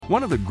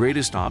One of the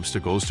greatest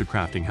obstacles to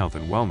crafting health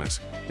and wellness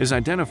is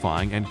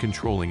identifying and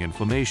controlling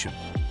inflammation.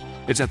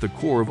 It's at the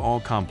core of all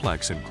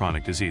complex and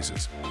chronic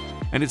diseases,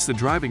 and it's the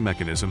driving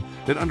mechanism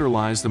that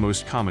underlies the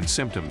most common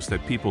symptoms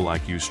that people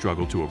like you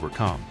struggle to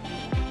overcome.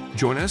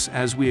 Join us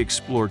as we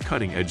explore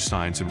cutting-edge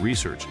science and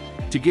research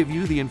to give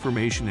you the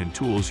information and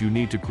tools you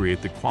need to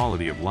create the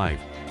quality of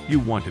life you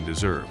want and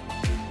deserve.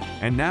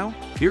 And now,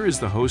 here is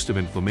the host of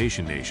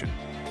Inflammation Nation,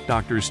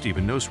 Dr.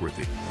 Stephen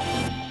Noseworthy.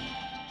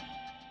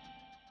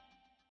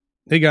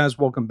 Hey guys,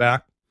 welcome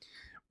back.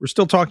 We're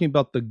still talking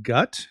about the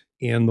gut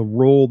and the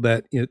role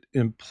that it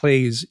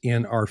plays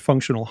in our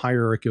functional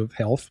hierarchy of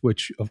health,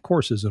 which of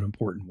course is an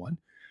important one.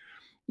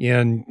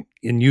 And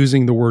in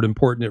using the word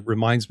important, it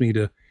reminds me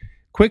to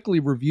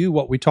quickly review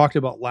what we talked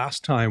about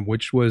last time,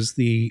 which was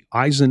the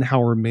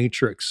Eisenhower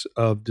matrix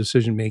of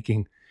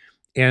decision-making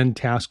and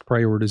task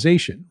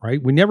prioritization,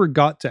 right? We never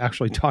got to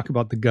actually talk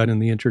about the gut in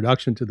the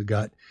introduction to the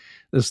gut.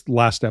 This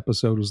last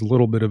episode was a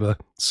little bit of a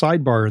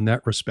sidebar in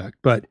that respect,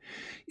 but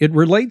it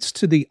relates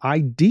to the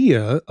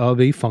idea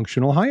of a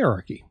functional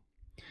hierarchy.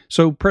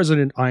 So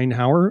President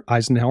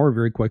Eisenhower,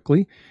 very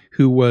quickly,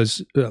 who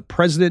was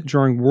president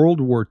during World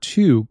War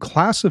II,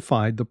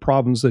 classified the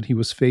problems that he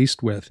was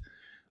faced with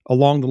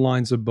along the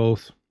lines of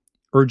both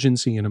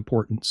urgency and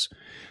importance.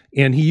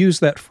 And he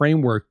used that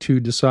framework to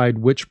decide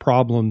which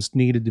problems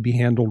needed to be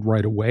handled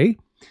right away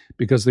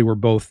because they were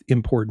both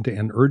important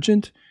and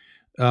urgent.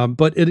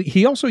 But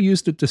he also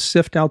used it to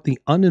sift out the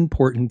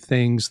unimportant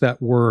things that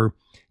were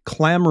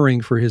clamoring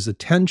for his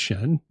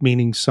attention,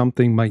 meaning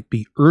something might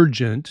be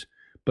urgent,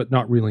 but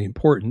not really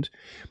important.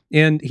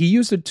 And he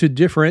used it to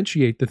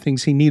differentiate the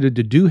things he needed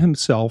to do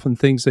himself and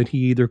things that he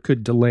either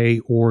could delay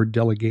or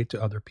delegate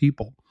to other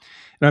people.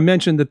 And I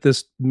mentioned that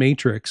this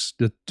matrix,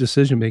 the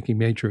decision-making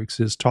matrix,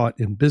 is taught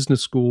in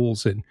business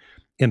schools and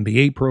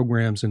MBA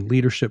programs and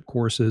leadership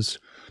courses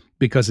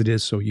because it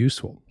is so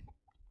useful.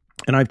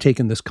 And I've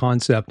taken this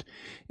concept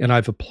and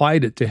I've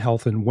applied it to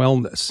health and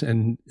wellness.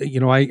 And,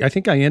 I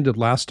think I ended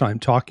last time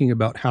talking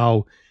about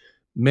how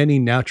many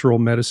natural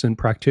medicine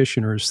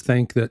practitioners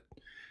think that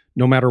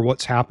no matter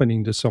what's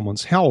happening to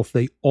someone's health,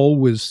 they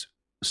always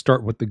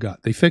start with the gut.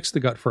 They fix the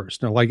gut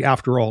first. Now, like,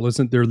 after all,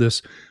 isn't there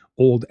this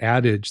old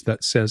adage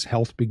that says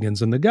health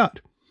begins in the gut?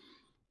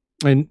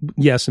 And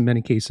yes, in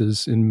many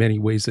cases, in many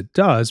ways it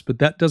does, but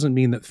that doesn't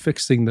mean that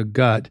fixing the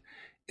gut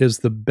is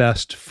the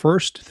best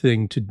first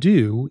thing to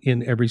do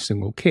in every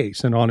single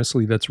case. And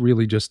honestly, that's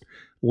really just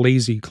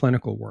lazy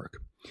clinical work.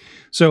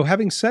 So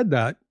having said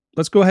that,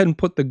 let's go ahead and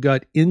put the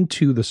gut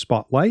into the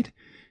spotlight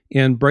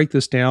and break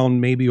this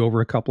down maybe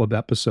over a couple of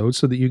episodes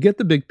so that you get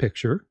the big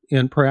picture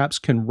and perhaps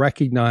can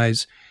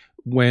recognize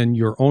when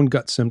your own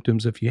gut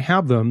symptoms, if you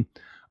have them,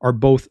 are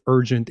both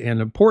urgent and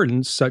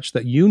important, such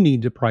that you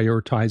need to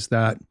prioritize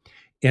that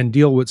and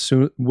deal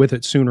with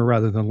it sooner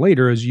rather than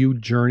later as you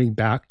journey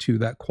back to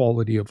that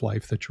quality of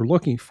life that you're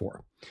looking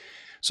for.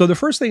 So the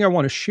first thing I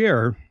want to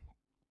share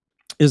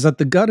is that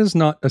the gut is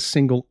not a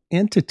single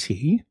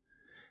entity.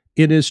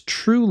 It is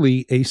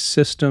truly a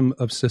system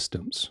of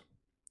systems.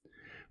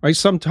 Right?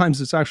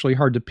 Sometimes it's actually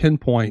hard to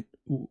pinpoint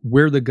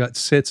where the gut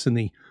sits in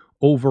the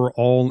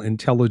overall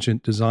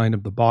intelligent design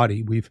of the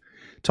body. We've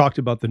talked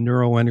about the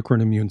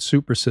neuroendocrine immune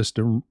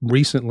supersystem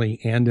recently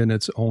and in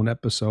its own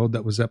episode.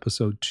 That was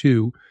episode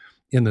 2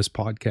 in this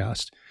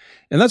podcast.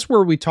 And that's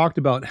where we talked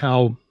about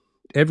how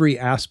every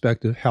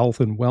aspect of health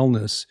and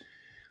wellness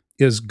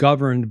is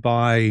governed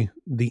by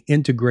the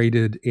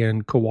integrated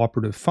and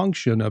cooperative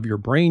function of your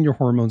brain, your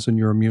hormones, and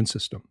your immune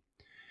system.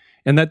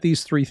 And that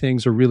these three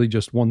things are really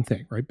just one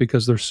thing, right?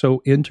 Because they're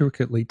so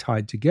intricately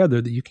tied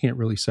together that you can't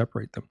really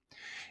separate them.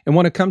 And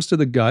when it comes to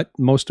the gut,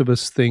 most of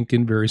us think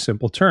in very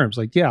simple terms,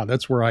 like, yeah,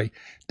 that's where I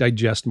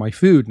digest my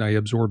food and I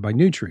absorb my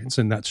nutrients.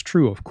 And that's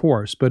true, of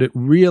course, but it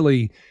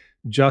really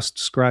just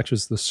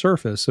scratches the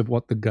surface of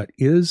what the gut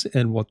is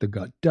and what the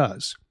gut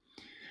does.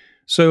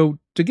 So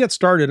to get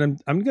started,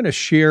 I'm going to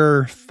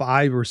share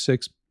 5 or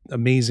 6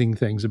 amazing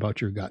things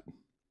about your gut.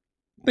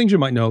 Things you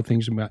might know,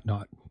 things you might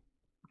not.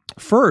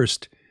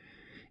 First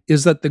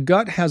is that the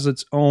gut has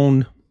its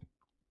own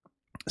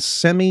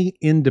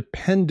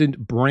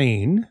semi-independent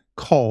brain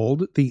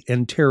called the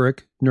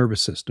enteric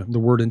nervous system. The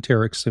word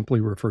enteric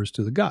simply refers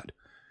to the gut.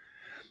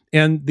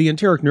 And the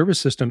enteric nervous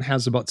system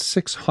has about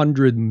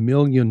 600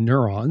 million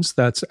neurons.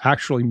 That's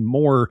actually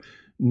more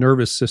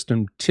nervous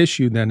system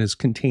tissue than is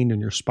contained in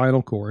your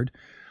spinal cord.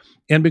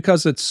 And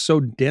because it's so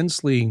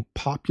densely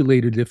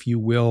populated, if you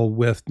will,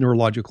 with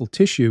neurological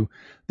tissue,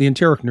 the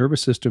enteric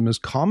nervous system is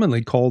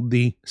commonly called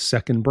the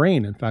second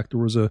brain. In fact, there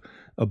was a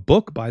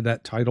book by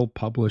that title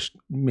published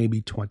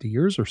maybe 20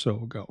 years or so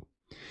ago.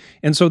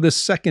 And so this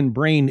second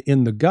brain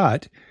in the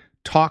gut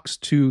talks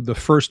to the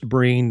first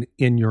brain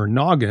in your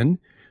noggin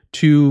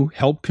to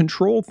help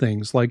control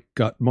things like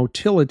gut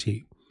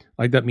motility.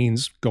 Like that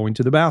means going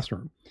to the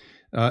bathroom.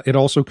 It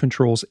also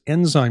controls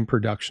enzyme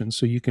production,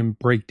 so you can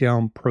break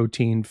down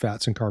protein,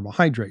 fats, and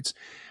carbohydrates.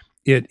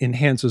 It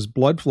enhances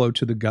blood flow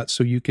to the gut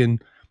so you can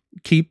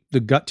keep the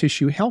gut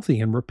tissue healthy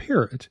and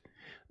repair it.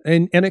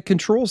 And it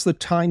controls the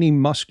tiny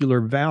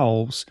muscular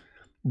valves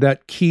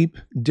that keep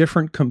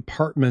different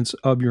compartments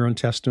of your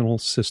intestinal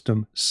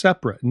system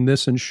separate. And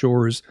this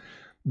ensures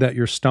that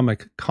your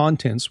stomach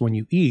contents, when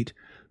you eat,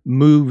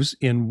 moves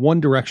in one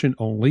direction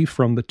only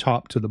from the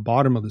top to the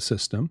bottom of the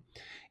system,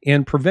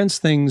 and prevents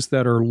things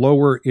that are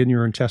lower in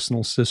your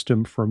intestinal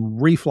system from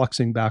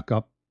refluxing back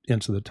up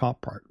into the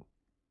top part.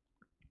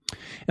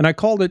 And I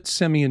called it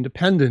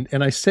semi-independent,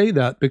 and I say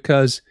that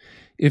because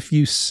if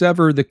you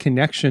sever the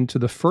connection to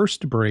the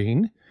first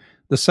brain,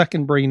 the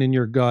second brain in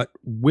your gut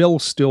will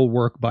still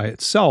work by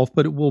itself,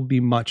 but it will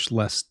be much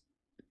less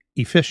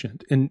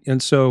efficient.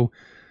 And so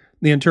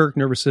the enteric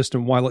nervous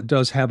system, while it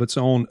does have its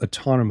own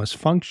autonomous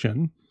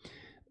function,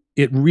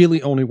 it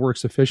really only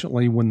works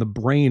efficiently when the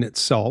brain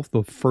itself,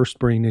 the first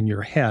brain in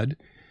your head,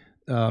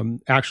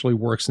 actually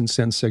works and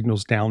sends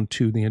signals down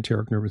to the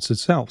enteric nervous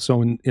itself.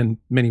 So in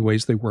many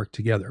ways, they work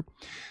together.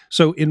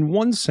 So in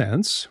one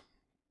sense,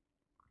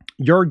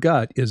 your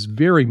gut is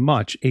very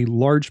much a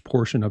large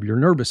portion of your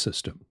nervous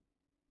system.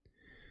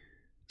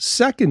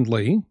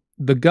 Secondly,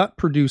 the gut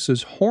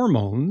produces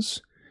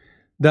hormones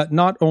that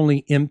not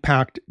only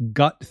impact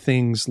gut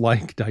things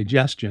like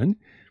digestion,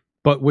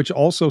 but which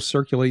also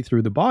circulate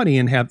through the body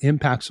and have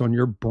impacts on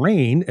your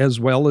brain as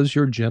well as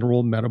your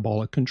general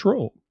metabolic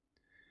control.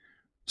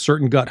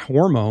 Certain gut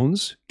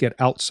hormones get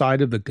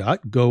outside of the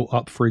gut, go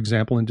up, for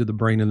example, into the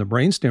brain and the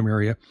brainstem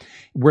area,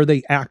 where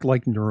they act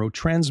like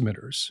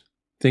neurotransmitters.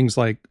 Things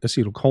like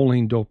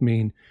acetylcholine,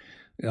 dopamine,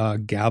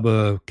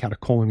 GABA,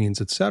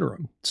 catecholamines, etc.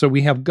 So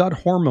we have gut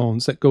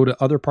hormones that go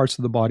to other parts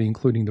of the body,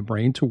 including the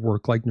brain, to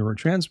work like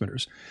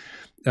neurotransmitters.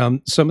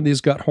 Some of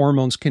these gut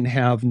hormones can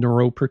have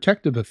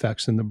neuroprotective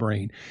effects in the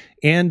brain,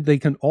 and they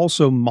can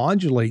also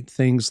modulate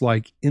things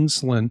like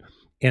insulin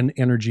and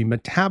energy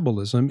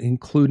metabolism,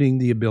 including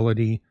the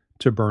ability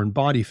to burn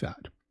body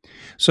fat.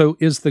 So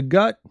is the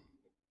gut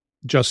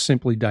just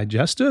simply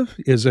digestive?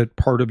 Is it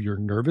part of your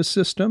nervous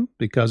system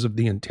because of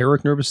the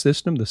enteric nervous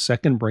system, the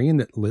second brain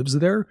that lives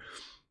there?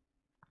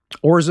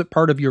 Or is it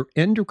part of your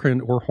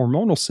endocrine or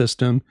hormonal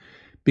system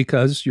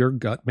because your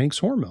gut makes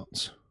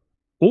hormones?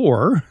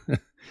 Or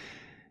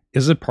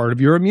is it part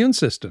of your immune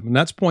system? And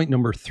that's point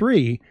number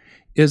 3,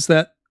 is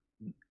that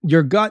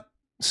your gut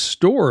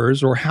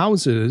stores or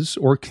houses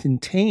or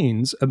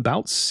contains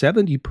about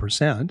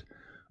 70%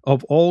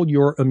 of all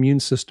your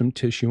immune system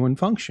tissue and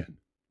function.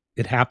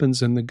 It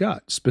happens in the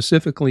gut,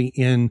 specifically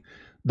in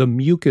the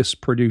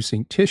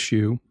mucus-producing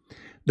tissue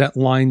that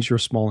lines your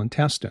small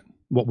intestine,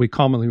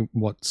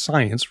 what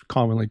science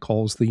commonly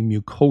calls the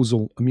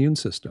mucosal immune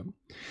system.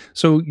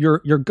 So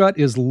your gut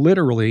is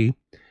literally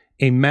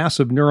a mass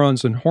of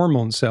neurons and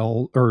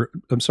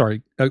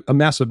a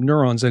mass of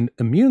neurons and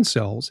immune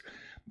cells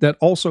that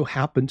also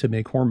happen to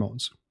make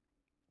hormones.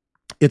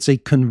 It's a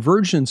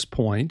convergence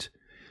point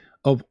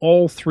of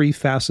all 3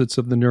 facets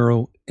of the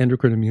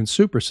neuroendocrine immune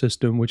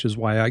supersystem, which is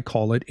why I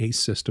call it a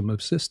system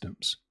of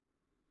systems.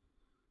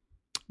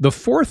 The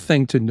fourth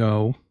thing to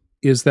know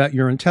is that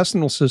your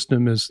intestinal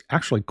system is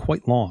actually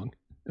quite long.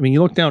 I mean,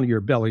 you look down at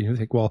your belly and you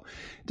think, well,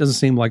 it doesn't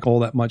seem like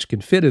all that much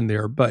can fit in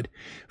there. But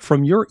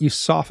from your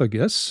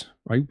esophagus,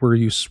 right, where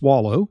you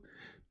swallow,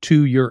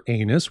 to your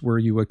anus, where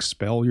you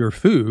expel your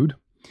food,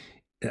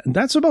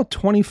 that's about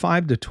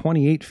 25 to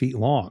 28 feet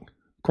long.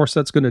 Of course,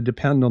 that's going to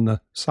depend on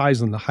the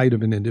size and the height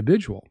of an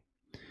individual.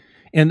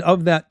 And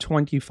of that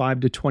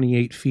 25 to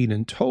 28 feet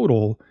in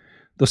total,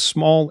 the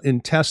small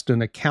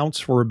intestine accounts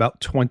for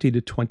about 20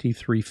 to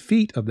 23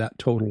 feet of that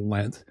total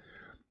length,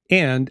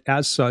 and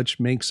as such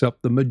makes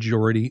up the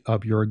majority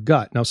of your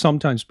gut. Now,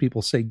 sometimes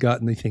people say gut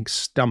and they think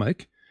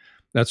stomach.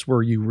 That's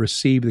where you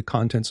receive the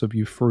contents of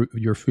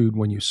your food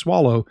when you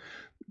swallow.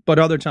 But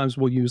other times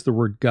we'll use the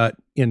word gut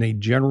in a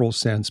general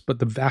sense, but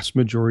the vast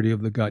majority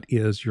of the gut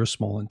is your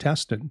small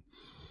intestine.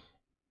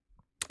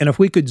 And if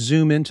we could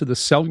zoom into the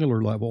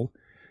cellular level,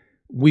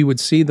 we would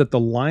see that the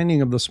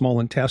lining of the small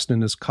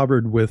intestine is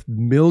covered with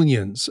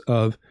millions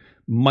of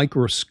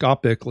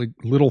microscopic, like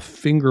little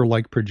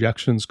finger-like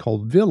projections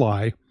called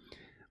villi,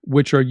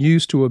 which are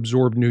used to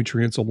absorb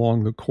nutrients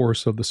along the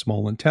course of the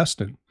small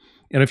intestine.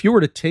 And if you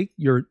were to take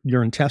your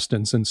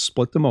intestines and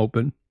split them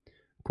open,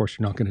 of course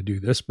you're not going to do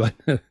this, but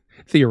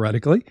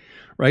theoretically,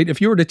 right? If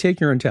you were to take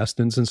your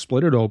intestines and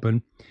split it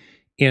open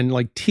and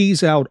like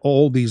tease out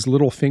all these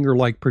little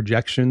finger-like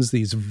projections,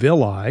 these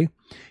villi,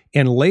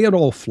 and lay it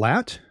all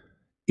flat,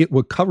 it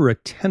would cover a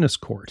tennis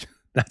court.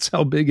 That's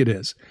how big it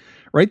is,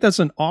 right? That's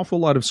an awful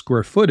lot of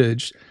square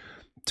footage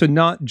to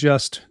not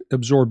just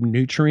absorb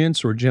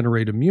nutrients or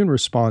generate immune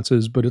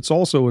responses, but it's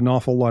also an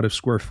awful lot of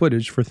square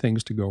footage for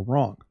things to go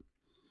wrong.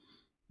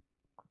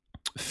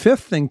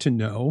 Fifth thing to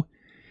know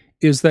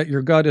is that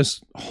your gut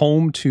is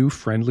home to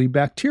friendly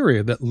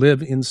bacteria that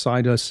live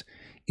inside us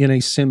in a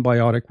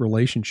symbiotic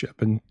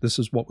relationship. And this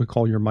is what we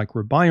call your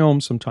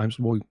microbiome. Sometimes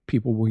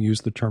people will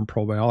use the term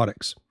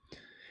probiotics.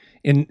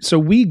 And so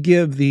we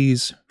give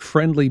these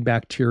friendly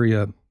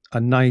bacteria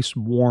a nice,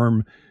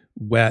 warm,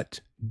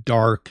 wet,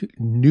 dark,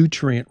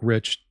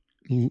 nutrient-rich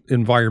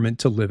environment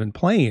to live and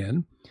play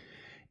in.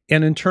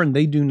 And in turn,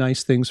 they do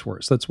nice things for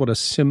us. That's what a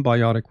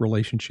symbiotic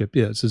relationship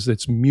is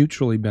it's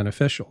mutually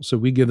beneficial. So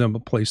we give them a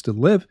place to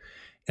live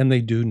and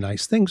they do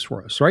nice things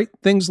for us, right?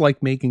 Things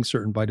like making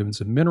certain vitamins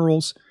and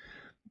minerals.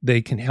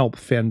 They can help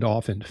fend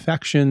off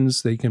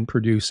infections. They can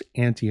produce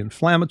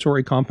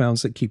anti-inflammatory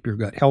compounds that keep your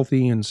gut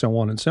healthy and so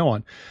on and so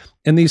on.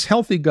 And these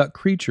healthy gut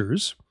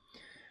critters,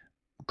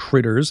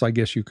 I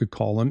guess you could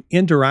call them,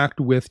 interact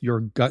with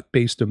your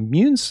gut-based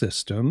immune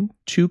system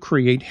to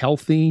create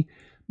healthy,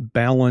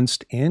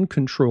 balanced, and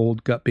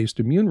controlled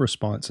gut-based immune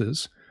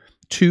responses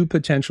to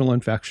potential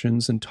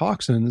infections and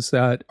toxins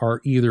that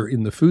are either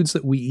in the foods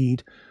that we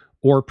eat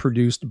or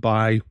produced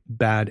by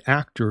bad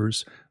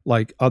actors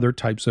like other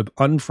types of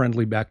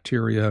unfriendly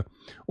bacteria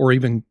or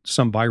even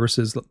some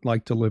viruses that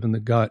like to live in the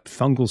gut,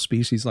 fungal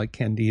species like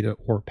Candida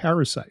or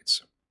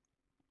parasites.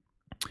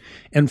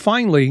 And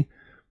finally,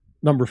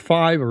 number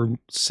 5 or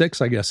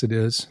 6, I guess it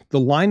is, the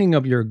lining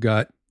of your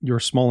gut, your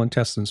small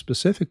intestine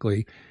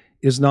specifically,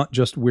 is not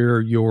just where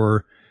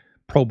your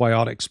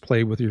probiotics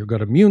play with your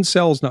gut immune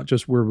cells, not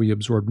just where we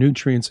absorb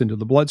nutrients into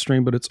the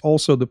bloodstream, but it's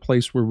also the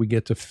place where we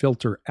get to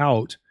filter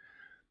out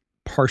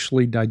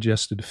partially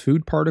digested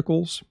food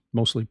particles,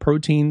 mostly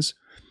proteins.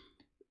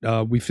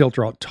 We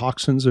filter out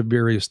toxins of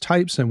various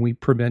types, and we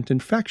prevent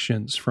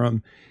infections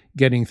from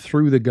getting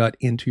through the gut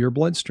into your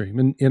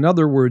bloodstream. In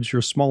other words,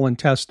 your small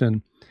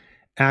intestine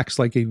acts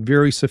like a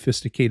very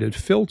sophisticated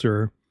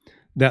filter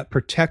that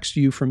protects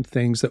you from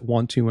things that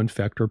want to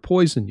infect or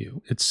poison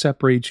you. It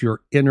separates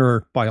your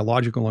inner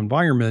biological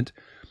environment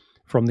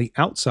from the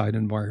outside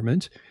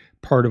environment,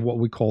 part of what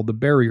we call the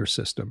barrier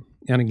system.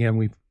 And again,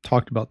 we've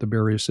talked about the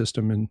barrier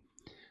system in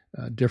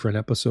different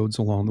episodes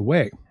along the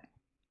way.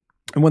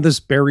 And when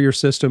this barrier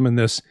system and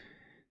this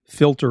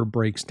filter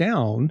breaks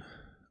down,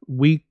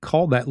 we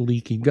call that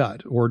leaky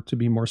gut, or to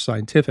be more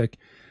scientific,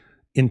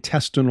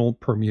 intestinal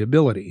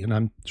permeability. And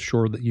I'm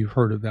sure that you've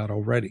heard of that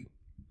already.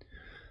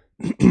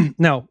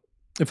 Now,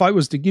 if I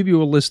was to give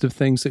you a list of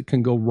things that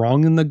can go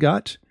wrong in the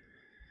gut,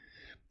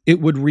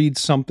 it would read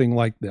something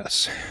like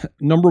this.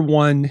 Number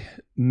 1,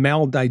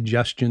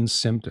 maldigestion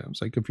symptoms.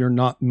 Like if you're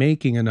not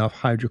making enough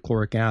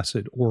hydrochloric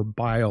acid or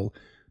bile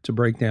to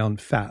break down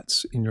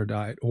fats in your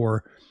diet,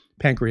 or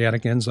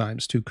pancreatic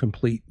enzymes to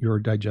complete your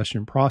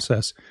digestion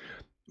process.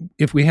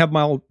 If we have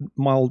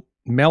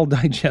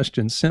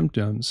maldigestion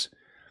symptoms,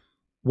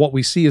 what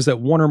we see is that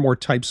one or more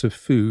types of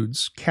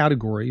foods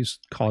categories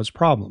cause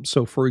problems.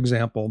 So for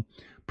example,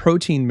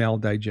 protein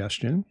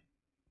maldigestion,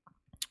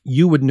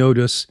 you would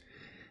notice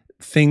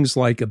things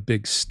like a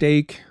big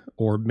steak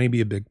or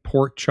maybe a big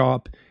pork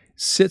chop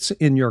sits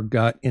in your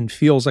gut and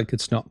feels like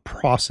it's not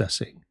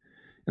processing.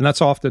 And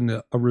that's often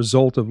a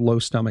result of low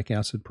stomach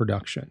acid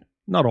production.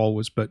 Not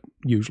always, but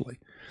usually.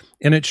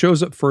 And it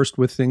shows up first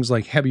with things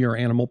like heavier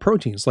animal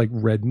proteins like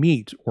red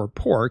meat or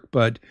pork,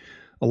 but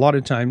a lot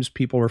of times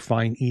people are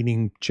fine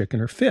eating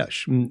chicken or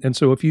fish. And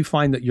so if you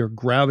find that you're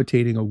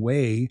gravitating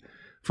away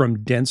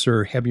from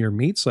denser, heavier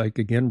meats, like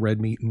again,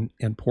 red meat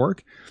and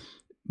pork,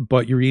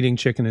 but you're eating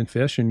chicken and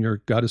fish and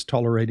your gut is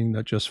tolerating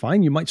that just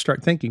fine, you might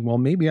start thinking, well,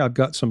 maybe I've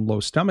got some low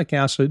stomach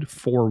acid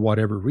for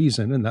whatever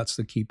reason. And that's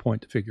the key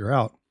point to figure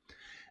out.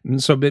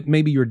 And so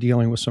maybe you're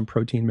dealing with some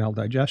protein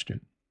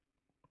maldigestion.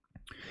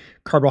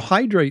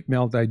 Carbohydrate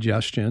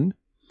maldigestion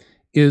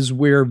is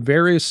where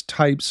various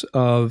types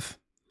of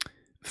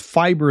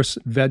fibrous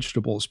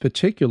vegetables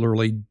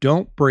particularly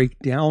don't break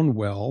down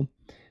well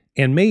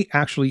and may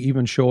actually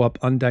even show up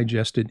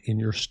undigested in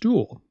your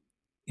stool.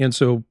 And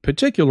so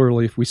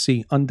particularly if we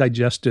see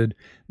undigested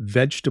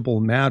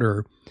vegetable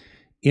matter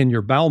in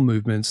your bowel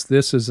movements,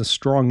 this is a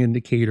strong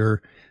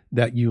indicator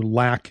that you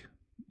lack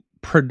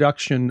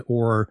production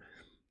or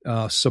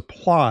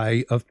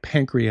supply of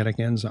pancreatic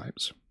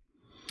enzymes.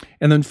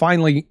 And then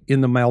finally,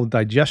 in the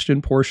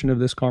maldigestion portion of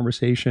this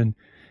conversation,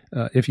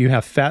 if you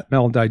have fat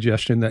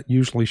maldigestion, that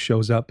usually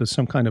shows up as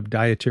some kind of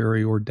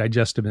dietary or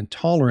digestive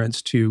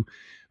intolerance to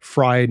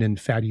fried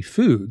and fatty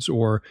foods.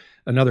 Or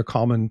another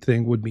common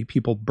thing would be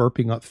people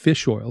burping up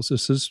fish oils.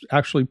 This is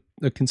actually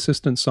a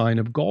consistent sign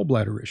of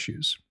gallbladder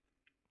issues,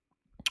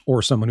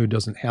 or someone who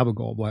doesn't have a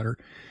gallbladder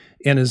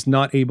and is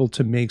not able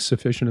to make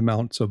sufficient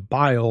amounts of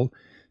bile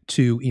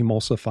to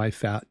emulsify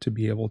fat to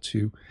be able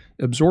to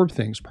absorb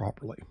things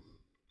properly.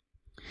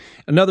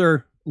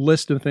 Another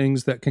list of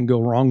things that can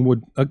go wrong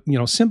would,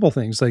 simple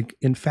things like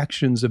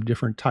infections of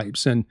different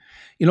types. And,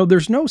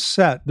 there's no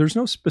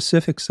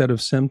specific set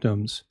of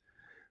symptoms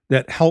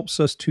that helps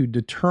us to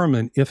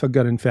determine if a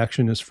gut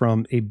infection is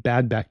from a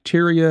bad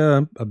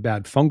bacteria, a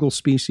bad fungal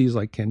species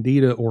like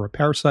Candida, or a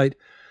parasite.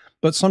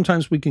 But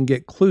sometimes we can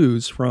get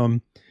clues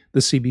from the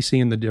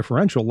CBC and the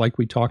differential, like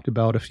we talked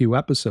about a few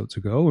episodes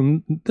ago.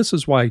 And this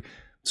is why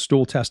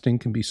stool testing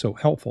can be so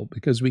helpful,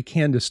 because we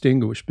can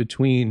distinguish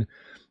between,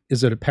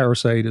 is it a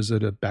parasite, is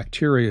it a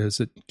bacteria,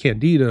 is it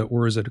Candida,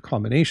 or is it a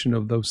combination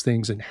of those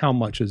things, and how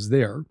much is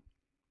there?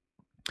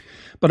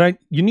 But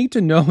you need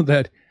to know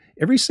that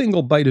every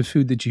single bite of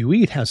food that you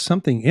eat has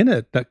something in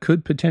it that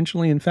could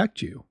potentially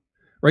infect you,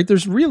 right?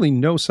 There's really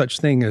no such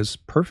thing as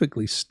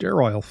perfectly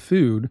sterile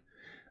food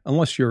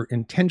unless you're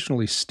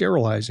intentionally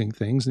sterilizing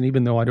things. And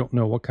even though I don't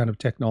know what kind of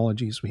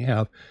technologies we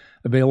have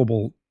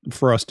available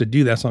for us to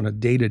do this on a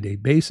day-to-day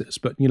basis,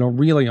 but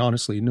really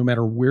honestly, no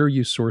matter where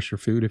you source your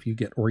food, if you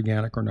get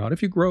organic or not,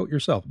 if you grow it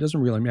yourself, it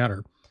doesn't really matter.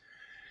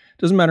 It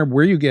doesn't matter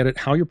where you get it,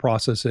 how you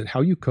process it,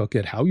 how you cook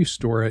it, how you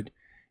store it.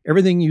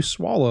 Everything you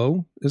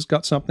swallow has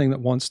got something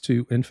that wants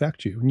to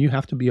infect you, and you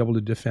have to be able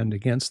to defend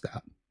against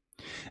that.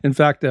 In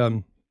fact,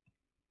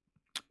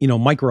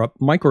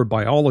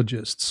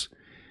 microbiologists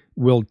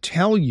will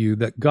tell you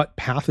that gut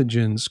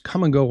pathogens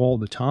come and go all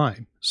the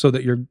time, so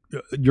that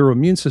your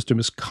immune system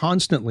is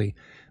constantly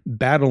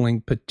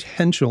battling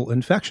potential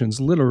infections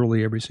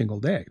literally every single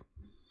day.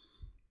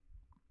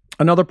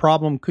 Another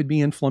problem could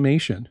be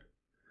inflammation,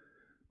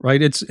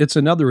 right? It's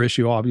another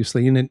issue,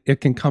 obviously, and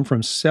it can come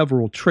from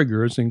several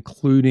triggers,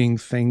 including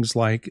things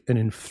like an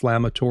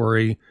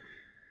inflammatory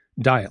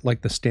diet,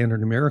 like the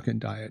standard American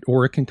diet,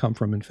 or it can come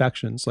from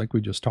infections, like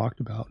we just talked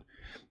about.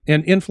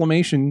 And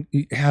inflammation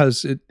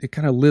it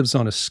kind of lives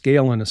on a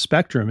scale and a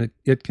spectrum.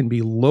 It can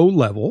be low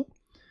level,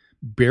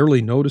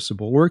 barely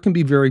noticeable, or it can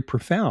be very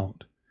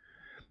profound.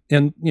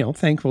 And,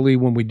 thankfully,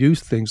 when we do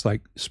things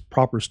like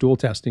proper stool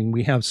testing,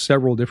 we have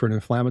several different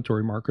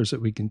inflammatory markers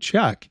that we can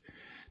check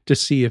to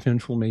see if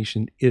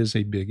inflammation is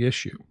a big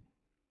issue.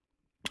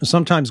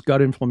 Sometimes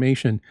gut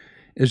inflammation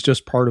is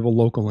just part of a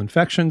local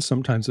infection.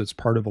 Sometimes it's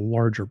part of a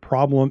larger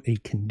problem, a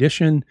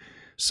condition,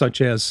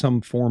 such as some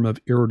form of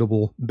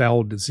irritable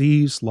bowel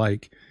disease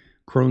like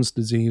Crohn's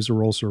disease or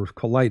ulcerative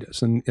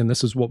colitis. And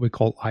this is what we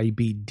call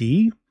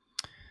IBD,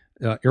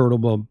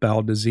 irritable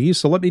bowel disease.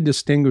 So let me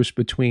distinguish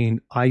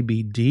between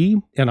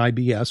IBD and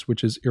IBS,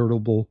 which is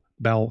irritable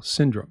bowel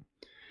syndrome.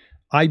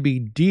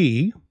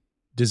 IBD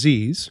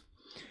disease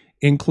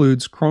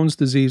includes Crohn's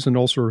disease and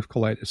ulcerative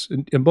colitis,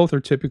 and both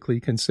are typically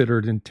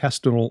considered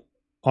intestinal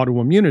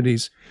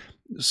autoimmunities,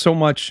 so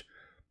much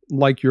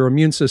like your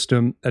immune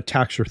system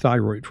attacks your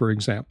thyroid, for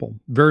example.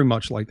 Very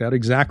much like that,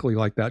 exactly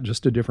like that,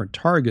 just a different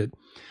target.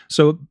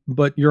 So,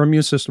 but your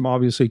immune system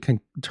obviously can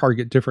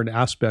target different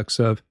aspects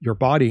of your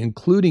body,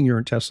 including your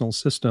intestinal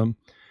system,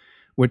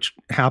 which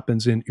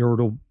happens in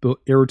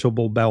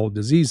irritable bowel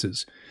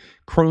diseases.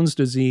 Crohn's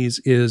disease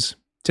is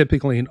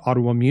typically an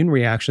autoimmune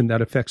reaction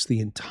that affects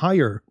the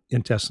entire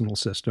intestinal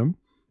system,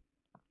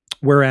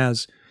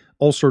 whereas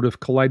ulcerative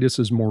colitis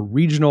is more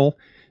regional,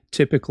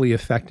 typically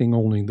affecting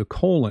only the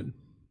colon.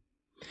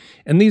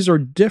 And these are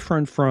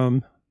different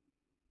from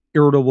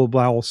irritable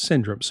bowel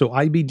syndrome. So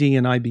IBD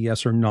and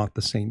IBS are not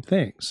the same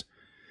things.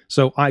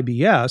 So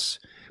IBS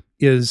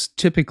is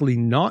typically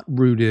not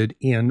rooted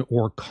in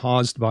or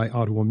caused by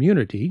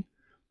autoimmunity.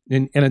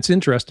 And it's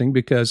interesting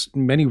because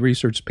many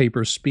research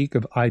papers speak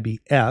of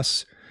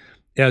IBS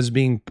as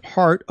being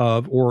part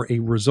of or a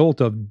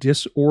result of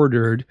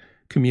disordered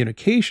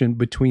communication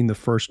between the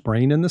first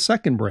brain and the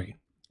second brain,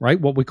 right?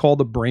 What we call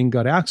the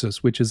brain-gut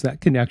axis, which is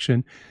that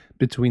connection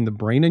between the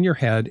brain in your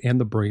head and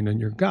the brain in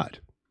your gut.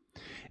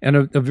 And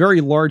a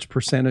very large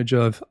percentage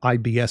of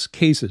IBS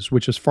cases,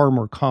 which is far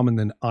more common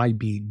than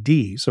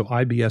IBD, so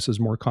IBS is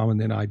more common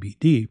than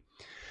IBD,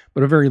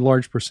 but a very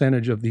large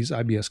percentage of these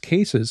IBS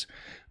cases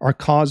are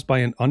caused by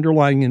an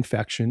underlying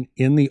infection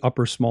in the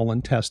upper small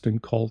intestine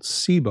called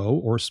SIBO,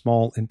 or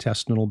small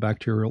intestinal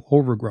bacterial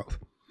overgrowth.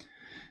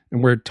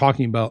 And we're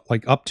talking about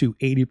like up to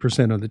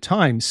 80% of the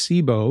time,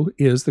 SIBO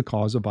is the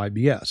cause of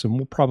IBS. And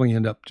we'll probably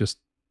end up just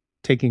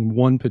taking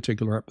one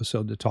particular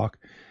episode to talk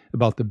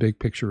about the big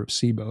picture of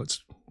SIBO.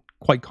 It's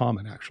quite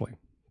common, actually.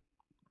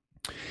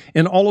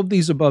 And all of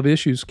these above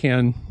issues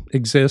can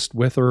exist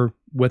with or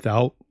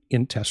without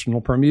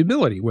intestinal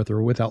permeability, with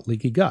or without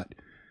leaky gut.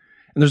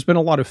 And there's been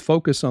a lot of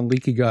focus on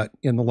leaky gut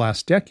in the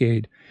last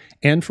decade,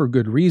 and for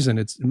good reason.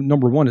 It's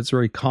number one, it's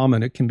very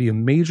common. It can be a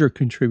major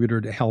contributor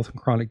to health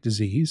and chronic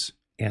disease,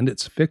 and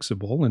it's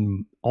fixable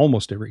in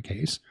almost every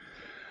case.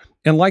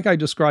 And like I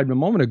described a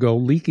moment ago,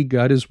 leaky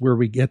gut is where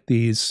we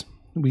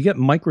get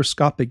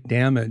microscopic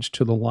damage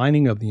to the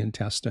lining of the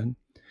intestine,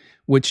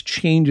 which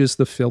changes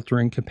the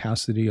filtering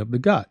capacity of the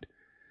gut.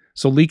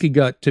 So leaky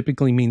gut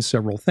typically means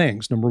several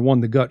things. Number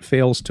one, the gut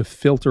fails to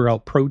filter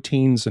out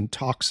proteins and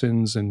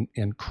toxins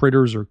and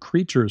critters or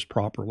creatures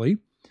properly.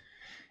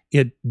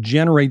 It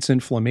generates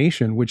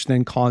inflammation, which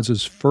then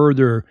causes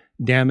further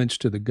damage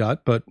to the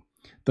gut, but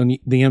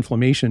the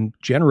inflammation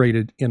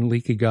generated in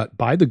leaky gut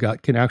by the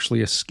gut can actually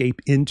escape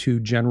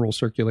into general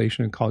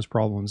circulation and cause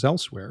problems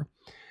elsewhere.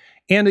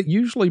 And it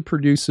usually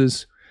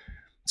produces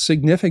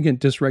significant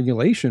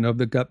dysregulation of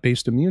the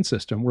gut-based immune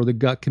system, where the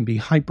gut can be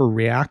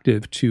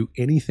hyperreactive to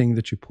anything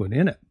that you put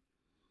in it.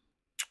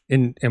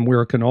 And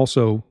where it can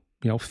also,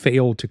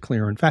 fail to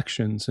clear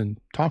infections and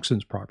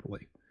toxins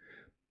properly.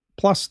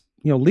 Plus,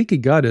 leaky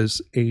gut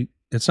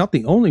it's not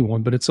the only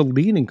one, but it's a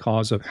leading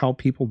cause of how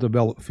people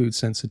develop food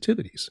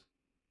sensitivities.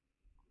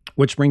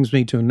 Which brings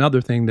me to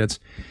another thing that's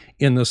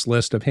in this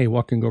list of, hey,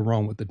 what can go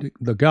wrong with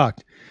the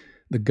gut?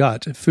 The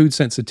gut, food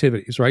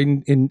sensitivities, right?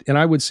 And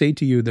I would say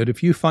to you that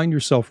if you find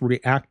yourself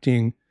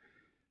reacting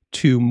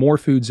to more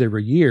foods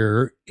every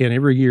year, and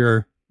every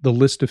year the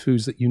list of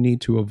foods that you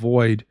need to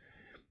avoid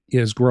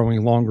is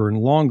growing longer and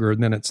longer,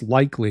 then it's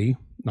likely,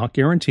 not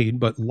guaranteed,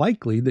 but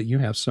likely that you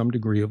have some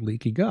degree of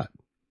leaky gut.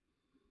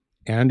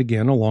 And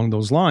again, along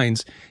those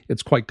lines,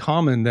 it's quite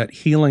common that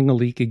healing a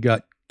leaky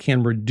gut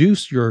can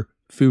reduce your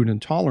food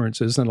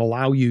intolerances and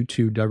allow you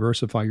to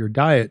diversify your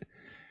diet,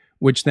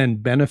 which then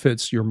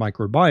benefits your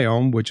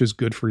microbiome, which is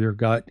good for your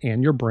gut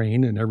and your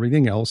brain and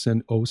everything else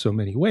in oh so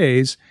many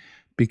ways,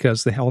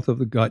 because the health of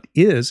the gut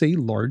is a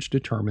large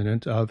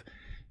determinant of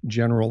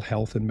general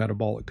health and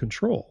metabolic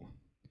control.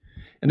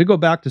 And to go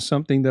back to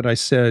something that I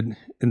said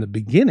in the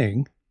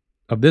beginning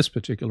of this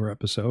particular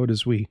episode,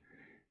 as we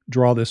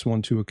draw this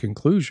one to a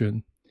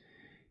conclusion,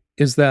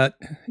 is that,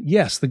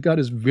 yes, the gut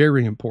is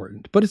very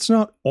important, but it's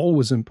not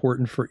always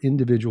important for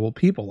individual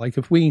people. Like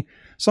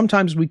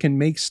sometimes we can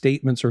make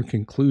statements or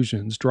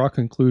conclusions, draw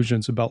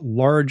conclusions about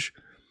large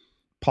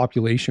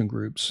population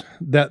groups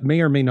that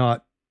may or may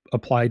not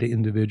apply to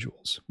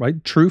individuals,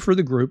 right? True for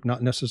the group,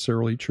 not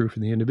necessarily true for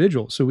the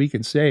individual. So we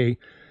can say,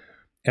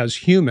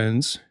 as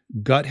humans,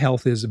 gut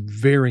health is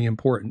very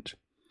important,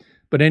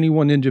 but any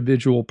one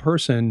individual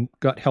person,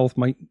 gut health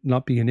might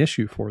not be an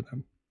issue for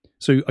them.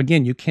 So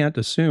again, you can't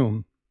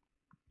assume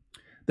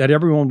that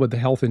everyone with a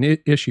health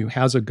issue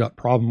has a gut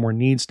problem or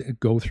needs to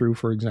go through,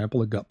 for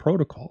example, a gut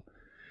protocol.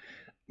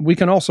 We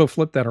can also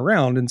flip that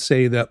around and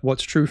say that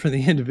what's true for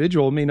the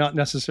individual may not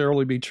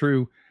necessarily be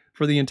true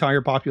for the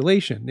entire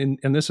population.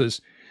 And this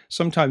is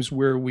sometimes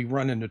where we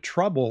run into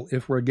trouble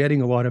if we're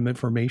getting a lot of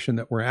information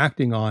that we're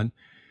acting on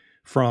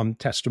from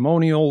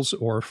testimonials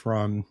or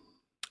from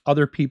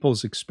other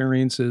people's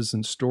experiences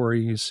and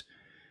stories.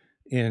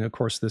 And of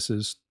course, this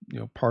is,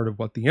 part of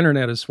what the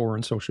internet is for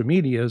and social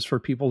media is for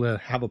people to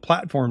have a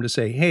platform to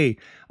say, hey,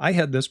 I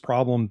had this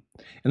problem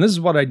and this is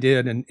what I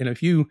did. And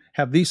if you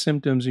have these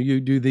symptoms or you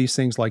do these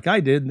things like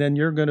I did, then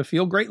you're going to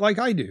feel great like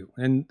I do.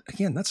 And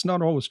again, that's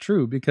not always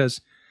true,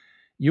 because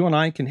you and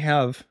I can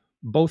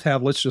both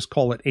have, let's just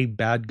call it a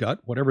bad gut,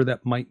 whatever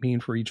that might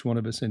mean for each one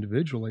of us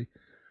individually.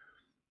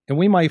 And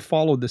we might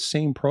follow the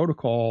same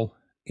protocol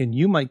and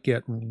you might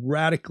get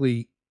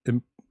radically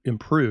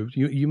improved.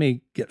 You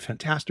may get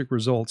fantastic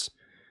results,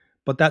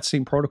 but that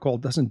same protocol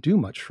doesn't do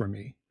much for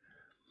me.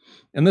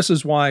 And this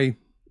is why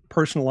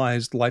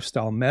personalized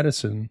lifestyle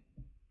medicine,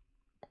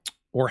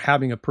 or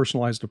having a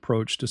personalized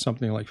approach to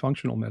something like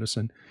functional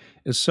medicine,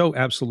 is so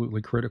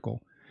absolutely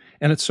critical.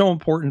 And it's so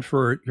important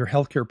for your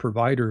healthcare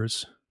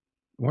providers,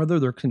 whether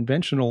they're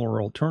conventional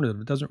or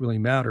alternative, it doesn't really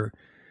matter,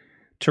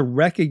 to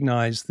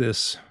recognize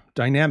this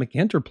dynamic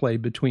interplay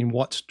between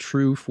what's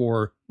true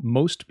for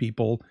most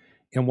people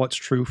and what's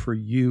true for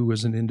you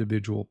as an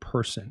individual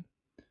person.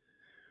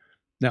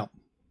 Now,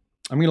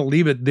 I'm going to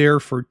leave it there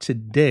for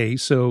today.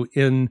 So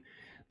in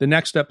the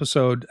next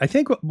episode, I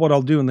think what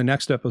I'll do in the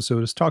next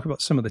episode is talk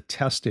about some of the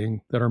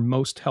testing that are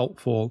most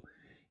helpful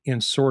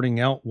in sorting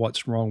out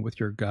what's wrong with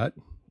your gut,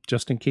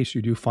 just in case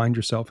you do find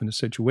yourself in a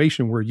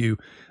situation where you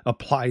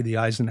apply the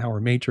Eisenhower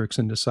matrix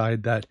and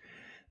decide that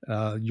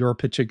your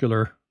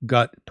particular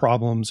gut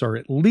problems are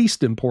at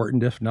least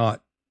important, if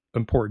not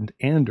important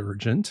and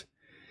urgent.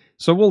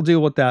 So we'll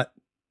deal with that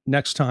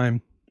next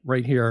time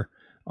right here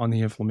on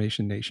the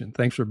Inflammation Nation.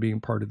 Thanks for being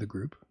part of the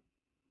group.